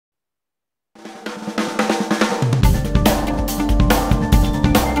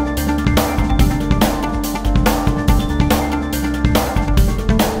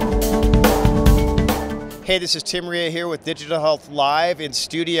Hey, this is Tim Reha here with Digital Health Live in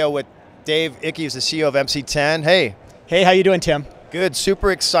studio with Dave Icke, who's the CEO of MC10. Hey. Hey, how you doing, Tim? Good,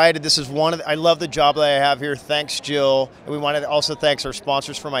 super excited. This is I love the job that I have here. Thanks, Jill. And we wanted to also thanks our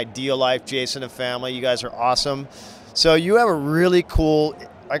sponsors from Ideal Life, Jason and family. You guys are awesome. So you have a really cool,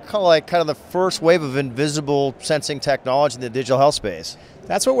 I call it like kind of the first wave of invisible sensing technology in the digital health space.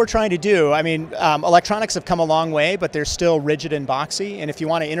 That's what we're trying to do. I mean, electronics have come a long way, but they're still rigid and boxy. And if you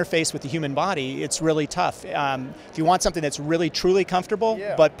want to interface with the human body, it's really tough. If you want something that's really, truly comfortable,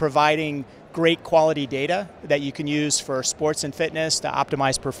 but providing great quality data that you can use for sports and fitness to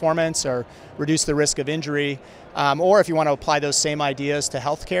optimize performance or reduce the risk of injury, or if you want to apply those same ideas to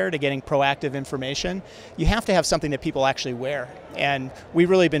healthcare, to getting proactive information, you have to have something that people actually wear. And we've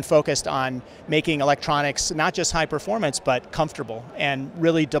really been focused on making electronics not just high performance, but comfortable, and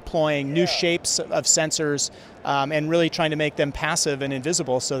really deploying new shapes of sensors and really trying to make them passive and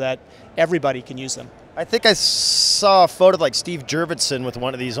invisible so that everybody can use them. I think I saw a photo of like Steve Jurvetson with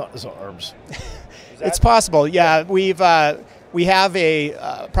one of these on his arms. It's possible, yeah. We have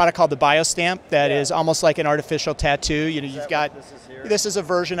a product called the Biostamp that is almost like an artificial tattoo. You know, you've got this is a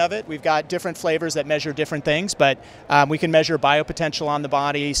version of it. We've got different flavors that measure different things, but we can measure biopotential on the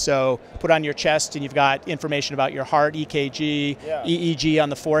body. So put on your chest, and you've got information about your heart, EKG, EEG on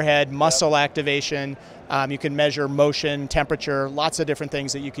the forehead, muscle activation. You can measure motion, temperature, lots of different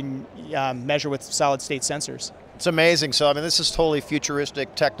things that you can measure with solid-state sensors. It's amazing. So I mean, this is totally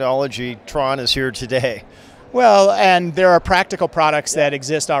futuristic technology. Tron is here today. Well, and there are practical products that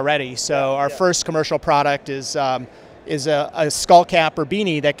exist already. So our first commercial product is a skull cap or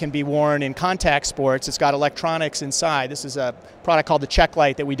beanie that can be worn in contact sports. It's got electronics inside. This is a product called the Check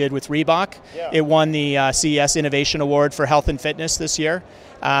Light that we did with Reebok. It won the CES Innovation Award for Health and Fitness this year.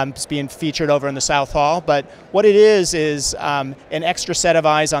 It's being featured over in the South Hall. But what it is an extra set of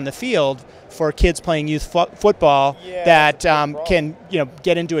eyes on the field for kids playing youth football that can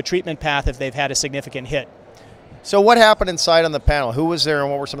get into a treatment path if they've had a significant hit. So what happened inside on the panel? Who was there and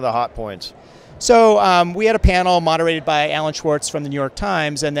what were some of the hot points? So we had a panel moderated by Alan Schwartz from the New York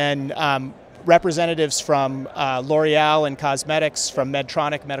Times, and then representatives from L'Oreal and Cosmetics, from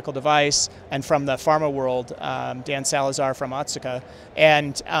Medtronic Medical Device, and from the pharma world, Dan Salazar from Otsuka.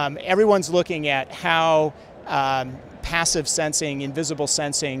 And everyone's looking at how passive sensing, invisible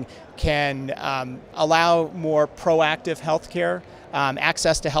sensing can allow more proactive healthcare.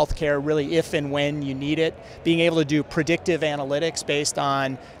 Access to healthcare really if and when you need it, being able to do predictive analytics based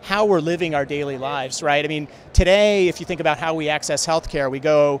on how we're living our daily lives, right? I mean, today, if you think about how we access healthcare, we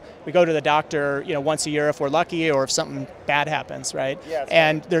go to the doctor, once a year if we're lucky, or if something bad happens, right?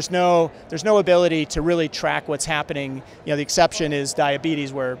 And there's no ability to really track what's happening. The exception is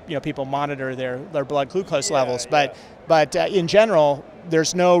diabetes, where people monitor their blood glucose levels, but in general,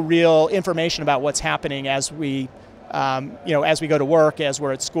 there's no real information about what's happening as we as we go to work, as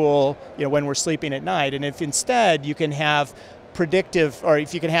we're at school, when we're sleeping at night. And if instead you can have predictive, or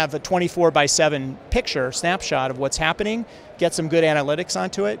if you can have a 24/7 picture, snapshot of what's happening, get some good analytics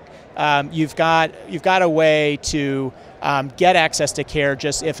onto it, you've got a way to get access to care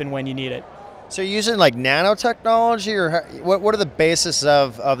just if and when you need it. So you're using like nanotechnology, or what are the basis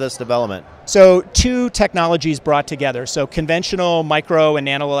of this development? So two technologies brought together. So conventional micro and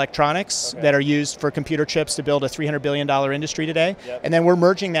nano electronics that are used for computer chips to build a $300 billion industry today. And then we're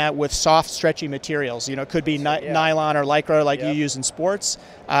merging that with soft, stretchy materials. It could be nylon or lycra like you use in sports.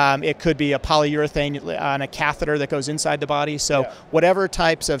 It could be a polyurethane on a catheter that goes inside the body. So whatever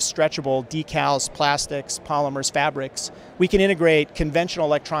types of stretchable decals, plastics, polymers, fabrics, we can integrate conventional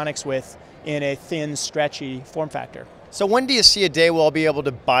electronics with in a thin, stretchy form factor. So when do you see a day we'll all be able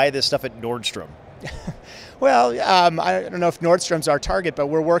to buy this stuff at Nordstrom? Well, I don't know if Nordstrom's our target, but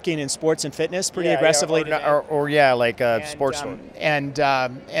we're working in sports and fitness pretty aggressively. Like a sports store. And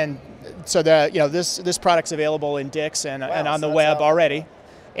so this product's available in Dick's and on the web already.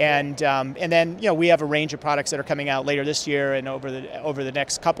 And then we have a range of products that are coming out later this year and over the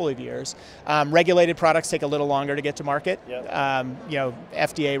next couple of years. Regulated products take a little longer to get to market.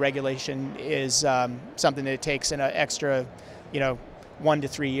 FDA regulation is something that takes an extra 1 to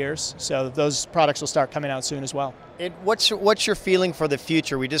 3 years. So those products will start coming out soon as well. What's your feeling for the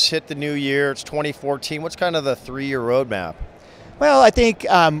future? We just hit the new year. It's 2014. What's kind of the 3-year roadmap? Well, I think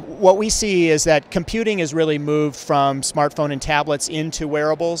what we see is that computing has really moved from smartphone and tablets into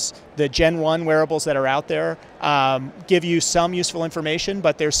wearables. The Gen 1 wearables that are out there give you some useful information,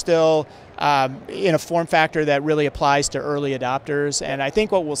 but they're still in a form factor that really applies to early adopters. And I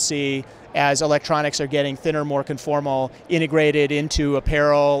think what we'll see as electronics are getting thinner, more conformal, integrated into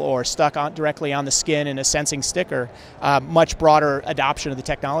apparel or stuck directly on the skin in a sensing sticker, much broader adoption of the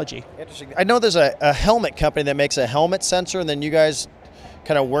technology. Interesting. I know there's a helmet company that makes a helmet sensor, and then you guys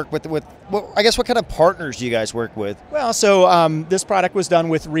kind of work with I guess what kind of partners do you guys work with? Well, so this product was done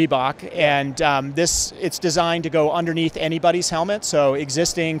with Reebok, and it's designed to go underneath anybody's helmet, so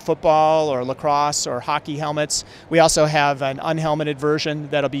existing football or lacrosse or hockey helmets. We also have an unhelmeted version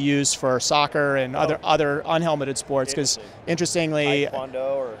that'll be used for soccer and other unhelmeted sports, because interestingly,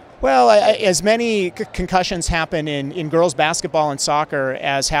 Taekwondo or... Well, as many concussions happen in girls basketball and soccer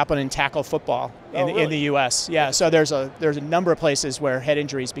as happen in tackle football in the U.S. Yeah, so there's a number of places where head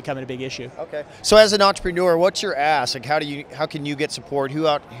injury is becoming a big issue. Okay. So as an entrepreneur, what's your ask? Like, how can you get support? Who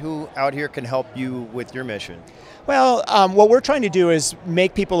out here can help you with your mission? Well, what we're trying to do is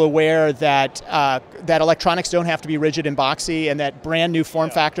make people aware that that electronics don't have to be rigid and boxy, and that brand new form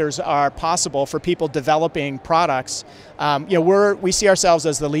factors are possible for people developing products. We see ourselves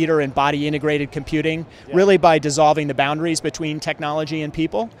as the leader in body integrated computing, really by dissolving the boundaries between technology and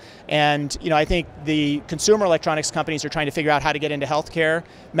people. And I think the consumer electronics companies are trying to figure out how to get into healthcare.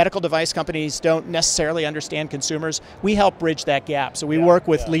 Medical device companies don't necessarily understand consumers. We help bridge that gap. So we work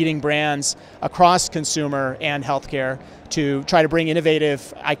with leading brands across consumer and healthcare to try to bring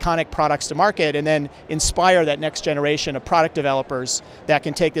innovative, iconic products to market, and then inspire that next generation of product developers that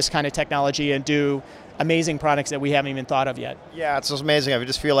can take this kind of technology and do amazing products that we haven't even thought of yet. Yeah, it's just amazing. I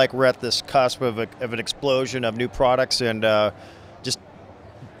just feel like we're at this cusp of an explosion of new products, and just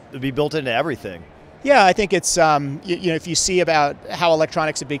to be built into everything. Yeah, I think it's, if you see about how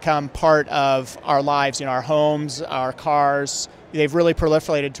electronics have become part of our lives, our homes, our cars, they've really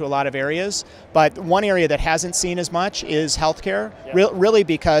proliferated to a lot of areas. But one area that hasn't seen as much is healthcare, really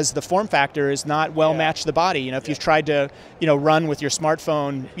because the form factor is not well matched the body. If you've tried to, run with your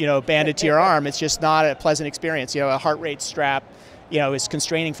smartphone, banded to your arm, it's just not a pleasant experience. A heart rate strap, is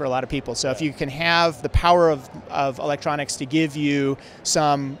constraining for a lot of people. So if you can have the power of electronics to give you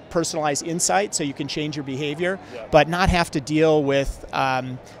some personalized insight so you can change your behavior, but not have to deal with,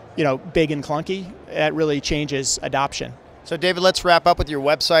 big and clunky, that really changes adoption. So David, let's wrap up with your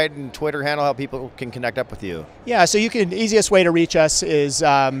website and Twitter handle, how people can connect up with you. Yeah, so the easiest way to reach us is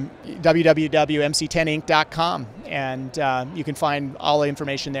www.mc10inc.com, and you can find all the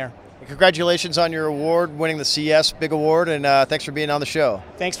information there. Congratulations on your award, winning the CES big award, and thanks for being on the show.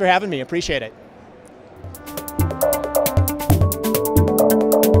 Thanks for having me. Appreciate it.